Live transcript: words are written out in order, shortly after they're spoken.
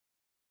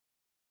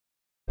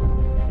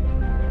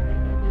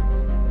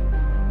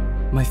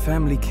My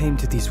family came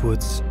to these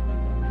woods,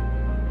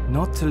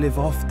 not to live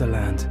off the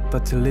land,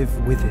 but to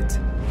live with it.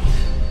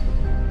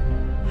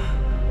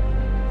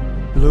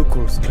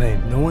 Locals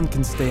claim no one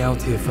can stay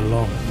out here for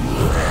long.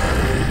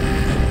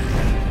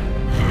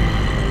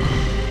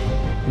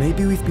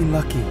 Maybe we've been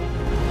lucky.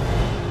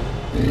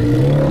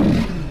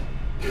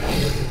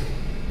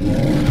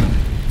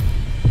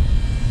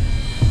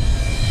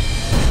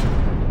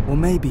 Or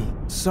maybe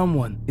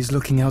someone is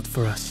looking out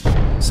for us.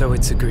 So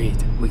it's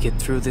agreed, we get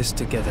through this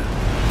together.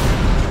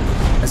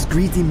 As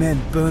greedy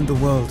men burn the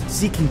world,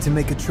 seeking to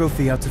make a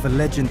trophy out of a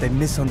legend they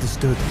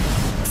misunderstood.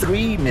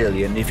 3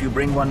 million if you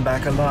bring one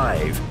back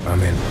alive.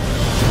 Amen.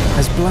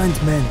 As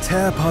blind men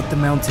tear apart the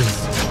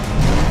mountains,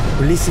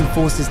 releasing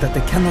forces that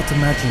they cannot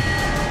imagine.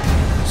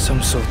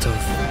 Some sort of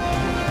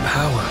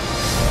power.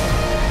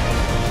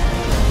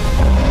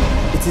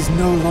 It is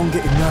no longer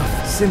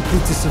enough simply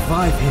to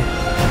survive here.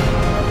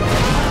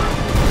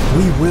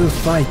 We will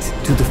fight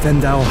to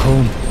defend our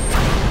home.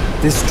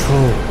 This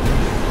troll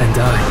and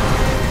I.